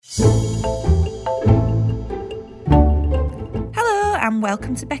Hello and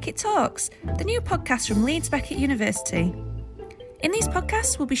welcome to Beckett Talks, the new podcast from Leeds Beckett University. In these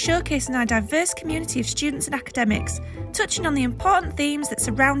podcasts, we'll be showcasing our diverse community of students and academics, touching on the important themes that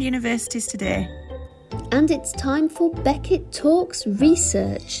surround universities today. And it's time for Beckett Talks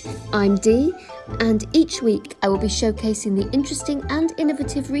Research. I'm Dee, and each week I will be showcasing the interesting and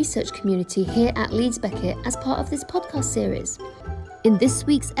innovative research community here at Leeds Beckett as part of this podcast series. In this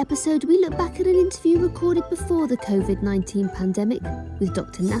week's episode, we look back at an interview recorded before the COVID-19 pandemic with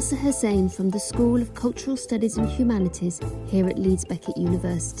Dr. Nasser Hussain from the School of Cultural Studies and Humanities here at Leeds Beckett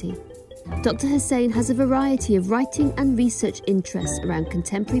University. Dr. Hussain has a variety of writing and research interests around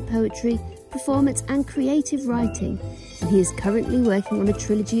contemporary poetry, performance and creative writing, and he is currently working on a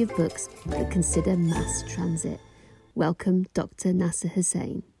trilogy of books that consider mass transit. Welcome, Dr. Nasser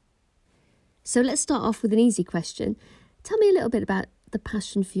Hussain. So let's start off with an easy question. Tell me a little bit about the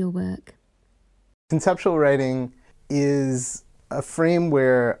passion for your work. Conceptual writing is a frame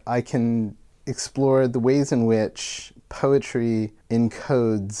where I can explore the ways in which poetry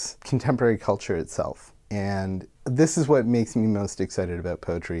encodes contemporary culture itself. And this is what makes me most excited about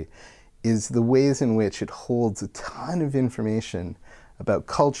poetry, is the ways in which it holds a ton of information about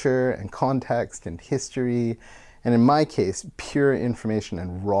culture and context and history, and in my case, pure information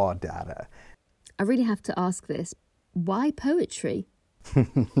and raw data. I really have to ask this. Why poetry?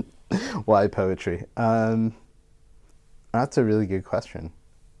 Why poetry? That's a really good question.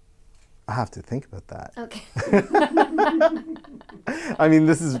 I have to think about that. Okay. I mean,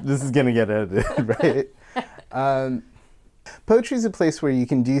 this is going to get edited, right? Poetry is a place where you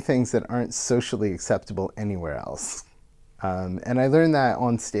can do things that aren't socially acceptable anywhere else. And I learned that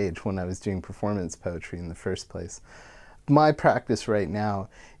on stage when I was doing performance poetry in the first place. My practice right now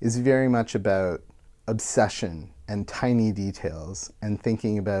is very much about obsession and tiny details and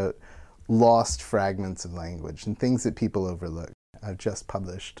thinking about lost fragments of language and things that people overlook. I've just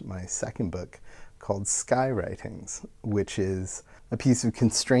published my second book called Sky Writings, which is a piece of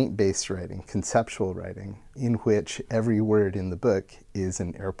constraint-based writing, conceptual writing, in which every word in the book is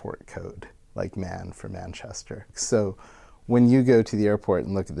an airport code, like man for Manchester. So when you go to the airport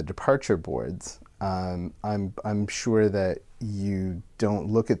and look at the departure boards, I'm sure that you don't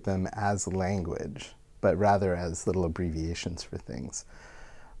look at them as language, but rather as little abbreviations for things.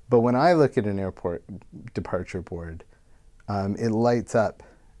 But when I look at an airport departure board, it lights up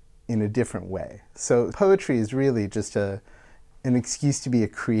in a different way. So poetry is really just an excuse to be a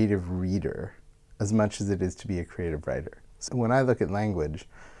creative reader as much as it is to be a creative writer. So when I look at language,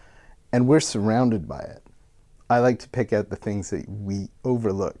 and we're surrounded by it, I like to pick out the things that we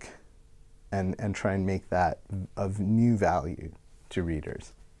overlook and try and make that of new value to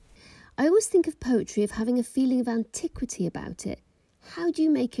readers. I always think of poetry of having a feeling of antiquity about it. How do you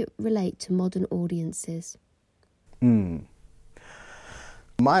make it relate to modern audiences?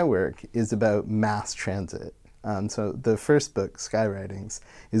 My work is about mass transit. So the first book, Sky Writings,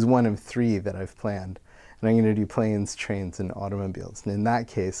 is one of 3 that I've planned. And I'm going to do planes, trains, and automobiles. And in that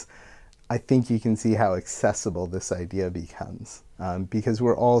case, I think you can see how accessible this idea becomes, because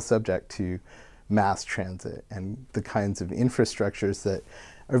we're all subject to mass transit and the kinds of infrastructures that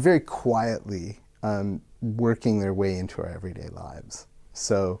are very quietly working their way into our everyday lives.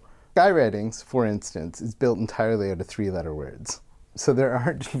 So Sky Writings, for instance, is built entirely out of 3-letter words. So there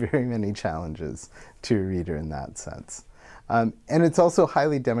aren't very many challenges to a reader in that sense. And it's also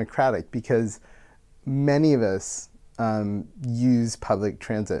highly democratic because many of us use public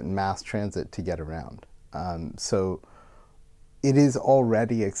transit and mass transit to get around. So it is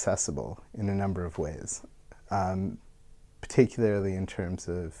already accessible in a number of ways, particularly in terms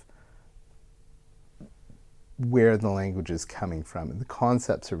of where the language is coming from. And the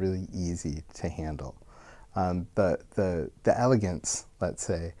concepts are really easy to handle. The elegance, let's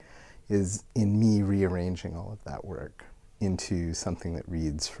say, is in me rearranging all of that work into something that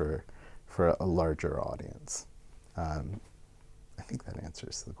reads for a larger audience. I think that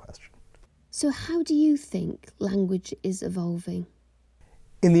answers the question. So how do you think language is evolving?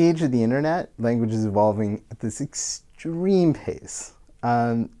 In the age of the internet, language is evolving at this extreme pace.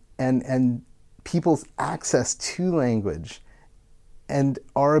 And people's access to language and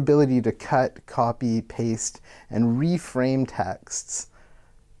our ability to cut, copy, paste, and reframe texts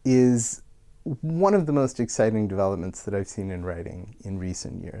is one of the most exciting developments that I've seen in writing in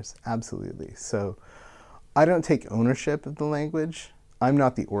recent years. Absolutely. So I don't take ownership of the language. I'm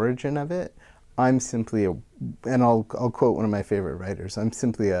not the origin of it. I'm simply and I'll quote one of my favorite writers, I'm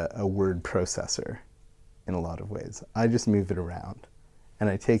simply a word processor in a lot of ways. I just move it around. And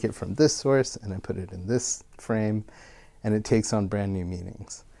I take it from this source and I put it in this frame, and it takes on brand new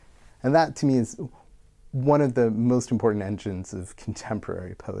meanings. And that, to me, is one of the most important engines of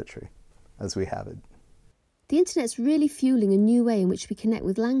contemporary poetry as we have it. The internet's really fueling a new way in which we connect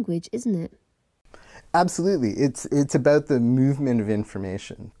with language, isn't it? Absolutely. It's about the movement of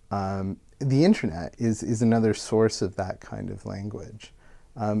information. The internet is another source of that kind of language.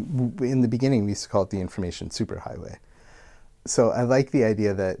 In the beginning, we used to call it the information superhighway. So I like the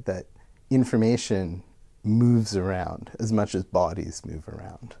idea that information moves around as much as bodies move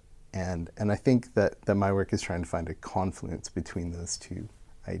around. And I think that my work is trying to find a confluence between those two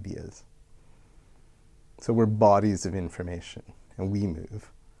ideas. So we're bodies of information, and we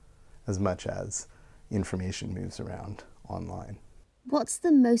move as much as information moves around online. What's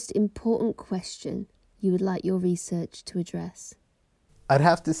the most important question you would like your research to address? I'd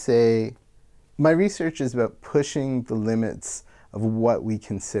have to say my research is about pushing the limits of what we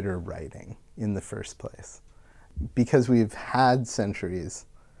consider writing in the first place. Because we've had centuries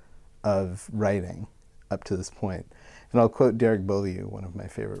of writing up to this point. And I'll quote Derek Beaulieu, one of my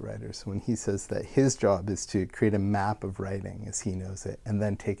favorite writers, when he says that his job is to create a map of writing as he knows it and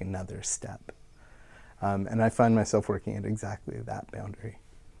then take another step. And I find myself working at exactly that boundary.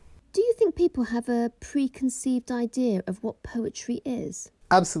 Do you think people have a preconceived idea of what poetry is?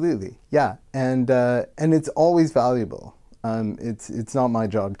 Absolutely, yeah. And it's always valuable. It's not my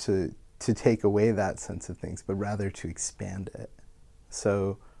job to take away that sense of things, but rather to expand it.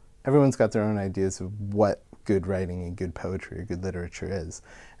 So everyone's got their own ideas of what good writing and good poetry or good literature is.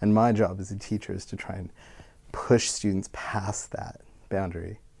 And my job as a teacher is to try and push students past that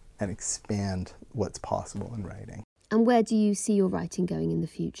boundary and expand what's possible in writing. And where do you see your writing going in the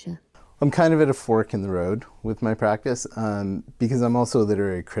future? I'm kind of at a fork in the road with my practice because I'm also a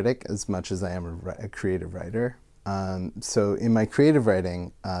literary critic as much as I am a creative writer. So in my creative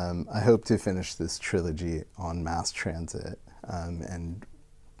writing, I hope to finish this trilogy on mass transit. And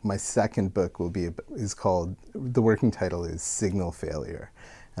my second book is called, the working title is Signal Failure.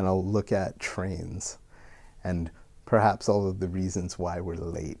 And I'll look at trains and perhaps all of the reasons why we're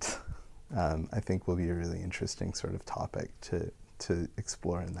late. I think will be a really interesting sort of topic to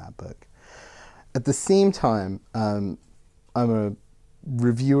explore in that book. At the same time, I'm a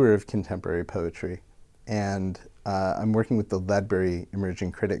reviewer of contemporary poetry, and I'm working with the Ledbury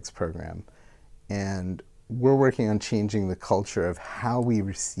Emerging Critics Program, and we're working on changing the culture of how we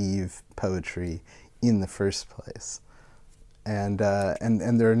receive poetry in the first place. And there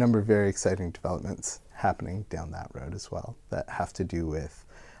are a number of very exciting developments happening down that road as well that have to do with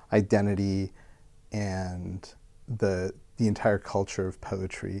identity and the entire culture of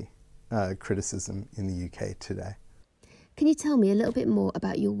poetry criticism in the UK today. Can you tell me a little bit more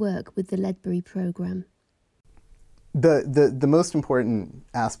about your work with the Ledbury Programme? The most important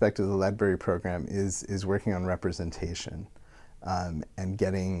aspect of the Ledbury Programme is working on representation and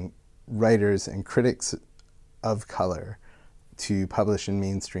getting writers and critics of color to publish in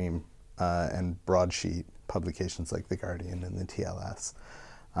mainstream and broadsheet publications like The Guardian and the TLS.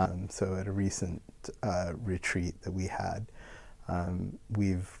 So at a recent retreat that we had,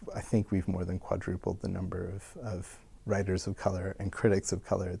 I think we've more than quadrupled the number of writers of color and critics of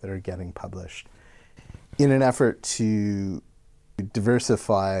color that are getting published in an effort to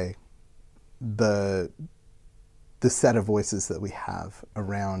diversify the set of voices that we have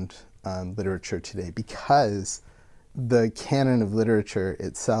around literature today, because the canon of literature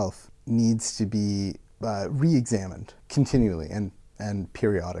itself needs to be re-examined continually and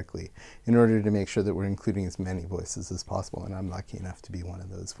periodically in order to make sure that we're including as many voices as possible, and I'm lucky enough to be one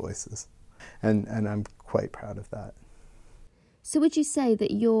of those voices. And I'm quite proud of that. So would you say that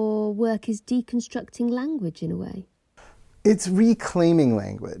your work is deconstructing language in a way? It's reclaiming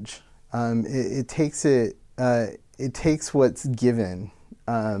language. It takes what's given,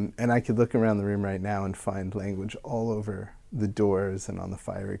 and I could look around the room right now and find language all over the doors and on the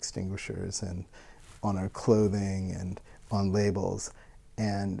fire extinguishers and on our clothing and on labels,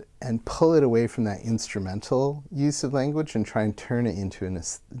 and pull it away from that instrumental use of language and try and turn it into an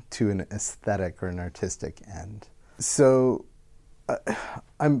aesthetic or an artistic end. So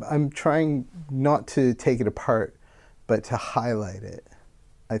I'm trying not to take it apart, but to highlight it,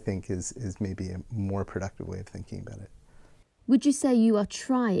 I think is maybe a more productive way of thinking about it. Would you say you are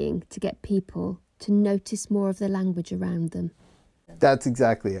trying to get people to notice more of the language around them? That's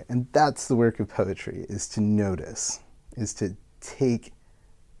exactly it. And that's the work of poetry, is to notice, is to take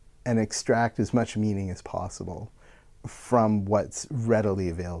and extract as much meaning as possible from what's readily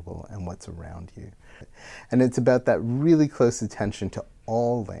available and what's around you. And it's about that really close attention to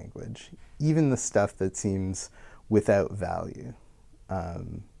all language, even the stuff that seems without value,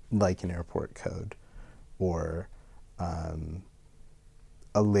 like an airport code or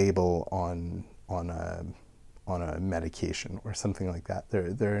a label on a medication or something like that.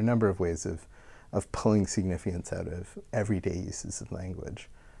 There are a number of ways of pulling significance out of everyday uses of language,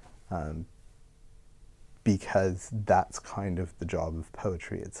 because that's kind of the job of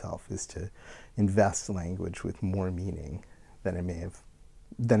poetry itself, is to invest language with more meaning than it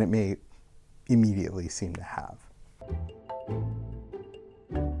may immediately seem to have.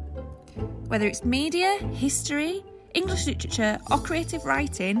 Whether it's media, history, English literature or creative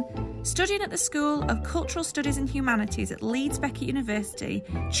writing, studying at the School of Cultural Studies and Humanities at Leeds Beckett University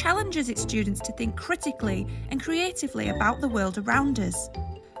challenges its students to think critically and creatively about the world around us.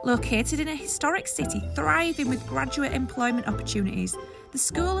 Located in a historic city thriving with graduate employment opportunities, the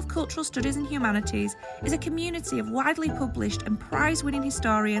School of Cultural Studies and Humanities is a community of widely published and prize-winning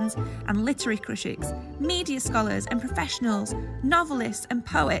historians and literary critics, media scholars and professionals, novelists and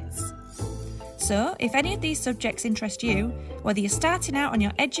poets. So, if any of these subjects interest you, whether you're starting out on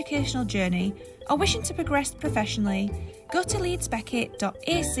your educational journey or wishing to progress professionally, go to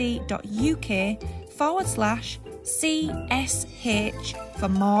leedsbeckett.ac.uk/CSH for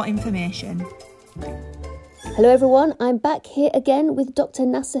more information. Hello everyone, I'm back here again with Dr.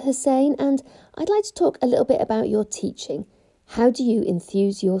 Nasser Hussain, and I'd like to talk a little bit about your teaching. How do you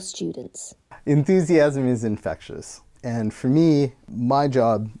enthuse your students? Enthusiasm is infectious, and for me, my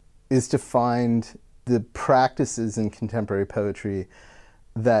job is to find the practices in contemporary poetry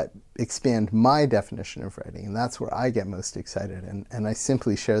that expand my definition of writing, and that's where I get most excited, and I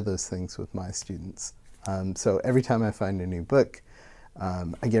simply share those things with my students. So every time I find a new book,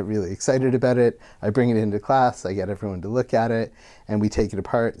 I get really excited about it, I bring it into class, I get everyone to look at it, and we take it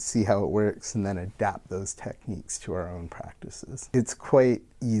apart, see how it works, and then adapt those techniques to our own practices. It's quite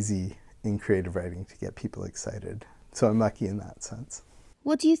easy in creative writing to get people excited, so I'm lucky in that sense.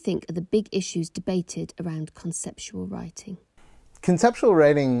 What do you think are the big issues debated around conceptual writing? Conceptual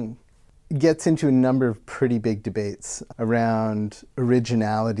writing gets into a number of pretty big debates around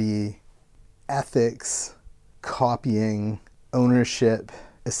originality, ethics, copying, ownership,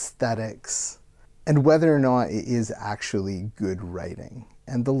 aesthetics, and whether or not it is actually good writing.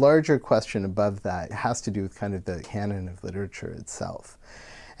 And the larger question above that has to do with kind of the canon of literature itself.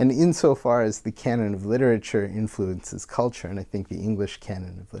 And insofar as the canon of literature influences culture, and I think the English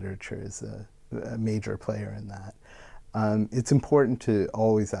canon of literature is a major player in that, it's important to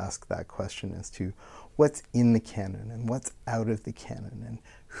always ask that question as to what's in the canon and what's out of the canon and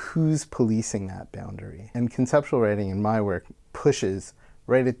who's policing that boundary. And conceptual writing in my work pushes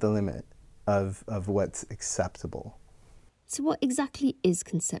right at the limit of what's acceptable. So what exactly is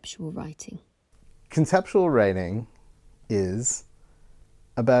conceptual writing? Conceptual writing is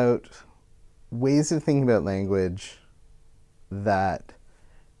about ways of thinking about language that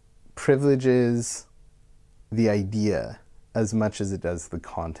privileges the idea as much as it does the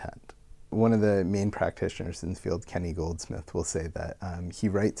content. One of the main practitioners in the field, Kenny Goldsmith, will say that he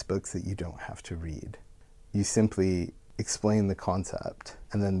writes books that you don't have to read. You simply explain the concept,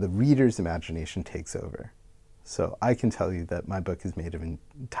 and then the reader's imagination takes over. So I can tell you that my book is made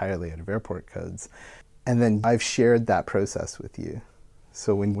entirely out of airport codes, and then I've shared that process with you.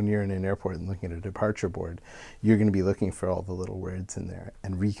 So when you're in an airport and looking at a departure board, you're going to be looking for all the little words in there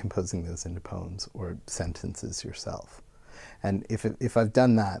and recomposing those into poems or sentences yourself. And if I've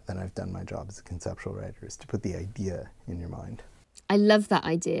done that, then I've done my job as a conceptual writer, is to put the idea in your mind. I love that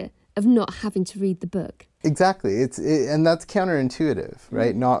idea of not having to read the book. Exactly. And that's counterintuitive,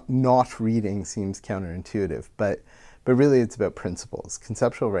 right? Not reading seems counterintuitive, but really it's about principles.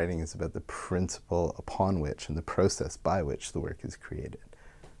 Conceptual writing is about the principle upon which and the process by which the work is created.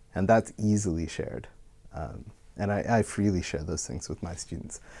 And that's easily shared. And I freely share those things with my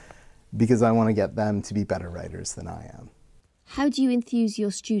students because I want to get them to be better writers than I am. How do you enthuse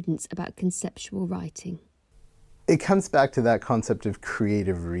your students about conceptual writing? It comes back to that concept of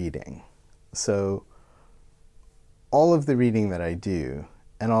creative reading. So all of the reading that I do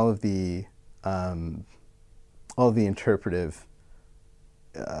and all of the interpretive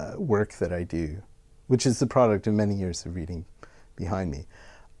work that I do, which is the product of many years of reading behind me,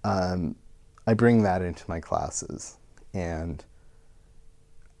 I bring that into my classes, and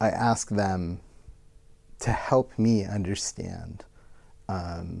I ask them to help me understand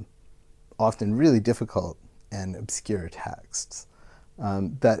often really difficult and obscure texts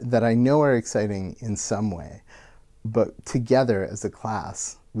that I know are exciting in some way, but together as a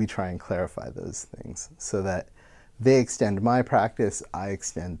class we try and clarify those things so that they extend my practice, I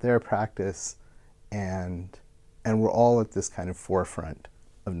extend their practice, and we're all at this kind of forefront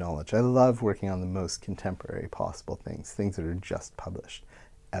of knowledge. I love working on the most contemporary possible things that are just published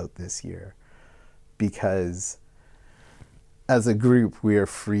out this year, because as a group, we are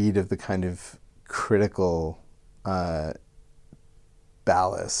freed of the kind of critical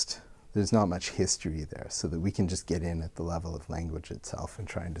ballast. There's not much history there, so that we can just get in at the level of language itself and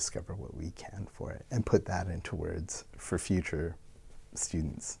try and discover what we can for it and put that into words for future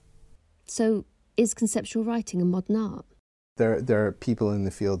students. So is conceptual writing a modern art? There are people in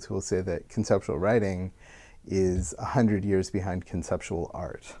the field who will say that conceptual writing is 100 years behind conceptual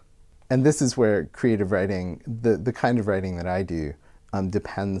art. And this is where creative writing, the kind of writing that I do,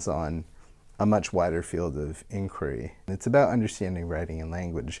 depends on a much wider field of inquiry. It's about understanding writing and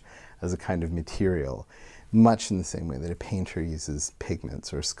language as a kind of material, much in the same way that a painter uses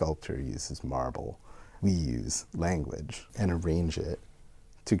pigments or a sculptor uses marble. We use language and arrange it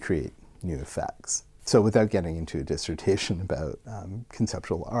to create new effects. So without getting into a dissertation about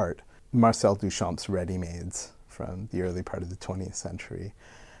conceptual art, Marcel Duchamp's ready-mades from the early part of the 20th century,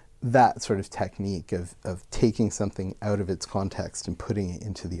 that sort of technique of taking something out of its context and putting it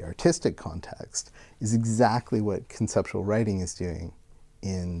into the artistic context is exactly what conceptual writing is doing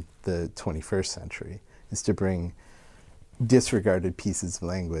in the 21st century, is to bring disregarded pieces of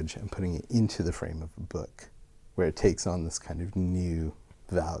language and putting it into the frame of a book, where it takes on this kind of new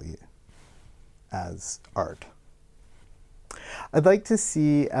value as art. I'd like to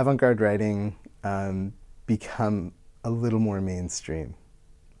see avant-garde writing become a little more mainstream.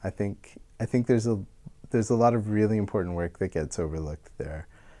 I think there's a lot of really important work that gets overlooked there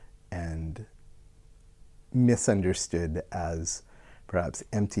and misunderstood as perhaps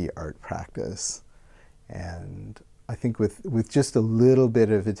empty art practice. And I think with just a little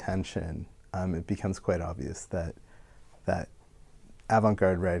bit of attention, it becomes quite obvious that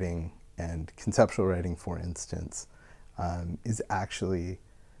avant-garde writing and conceptual writing, for instance, is actually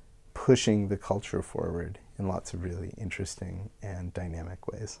pushing the culture forward in lots of really interesting and dynamic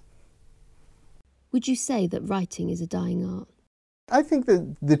ways. Would you say that writing is a dying art? I think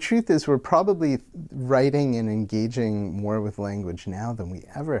that the truth is we're probably writing and engaging more with language now than we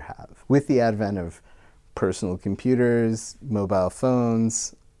ever have. With the advent of personal computers, mobile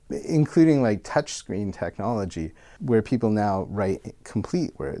phones, including like touchscreen technology, where people now write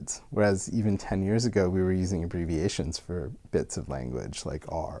complete words, whereas even 10 years ago we were using abbreviations for bits of language like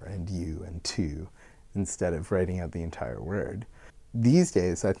R and U and to, instead of writing out the entire word. These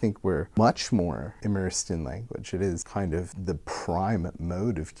days, I think we're much more immersed in language. It is kind of the prime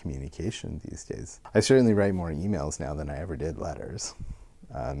mode of communication these days. I certainly write more emails now than I ever did letters,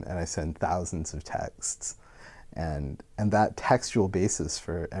 and I send thousands of texts. And that textual basis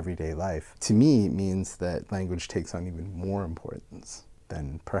for everyday life, to me, means that language takes on even more importance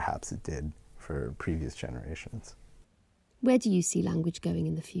than perhaps it did for previous generations. Where do you see language going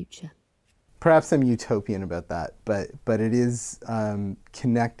in the future? Perhaps I'm utopian about that, but it is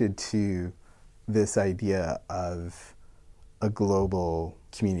connected to this idea of a global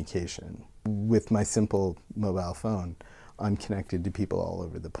communication. With my simple mobile phone, I'm connected to people all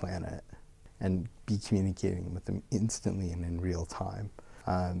over the planet and be communicating with them instantly and in real time.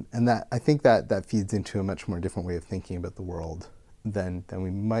 And that, I think that feeds into a much more different way of thinking about the world than we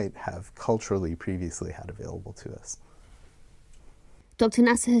might have culturally previously had available to us. Dr.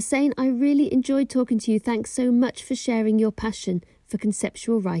 Nasser Hussain, I really enjoyed talking to you. Thanks so much for sharing your passion for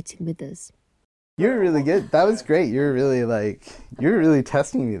conceptual writing with us. You're really good. That was great. You're really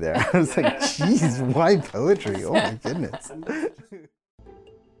testing me there. I was like, geez, why poetry? Oh my goodness.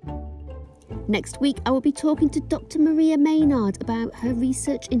 Next week, I will be talking to Dr. Maria Maynard about her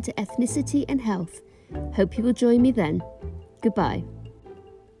research into ethnicity and health. Hope you will join me then. Goodbye.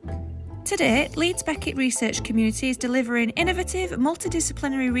 Today, Leeds Beckett Research Community is delivering innovative,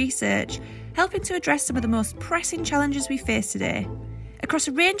 multidisciplinary research, helping to address some of the most pressing challenges we face today. Across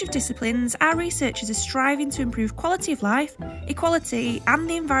a range of disciplines, our researchers are striving to improve quality of life, equality, and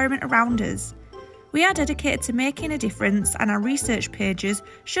the environment around us. We are dedicated to making a difference, and our research pages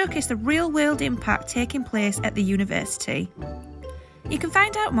showcase the real-world impact taking place at the university. You can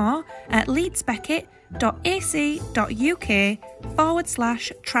find out more at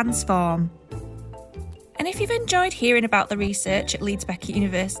leedsbeckett.ac.uk/transform. And if you've enjoyed hearing about the research at Leeds Beckett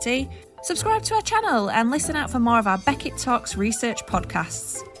University, subscribe to our channel and listen out for more of our Beckett Talks research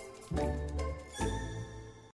podcasts.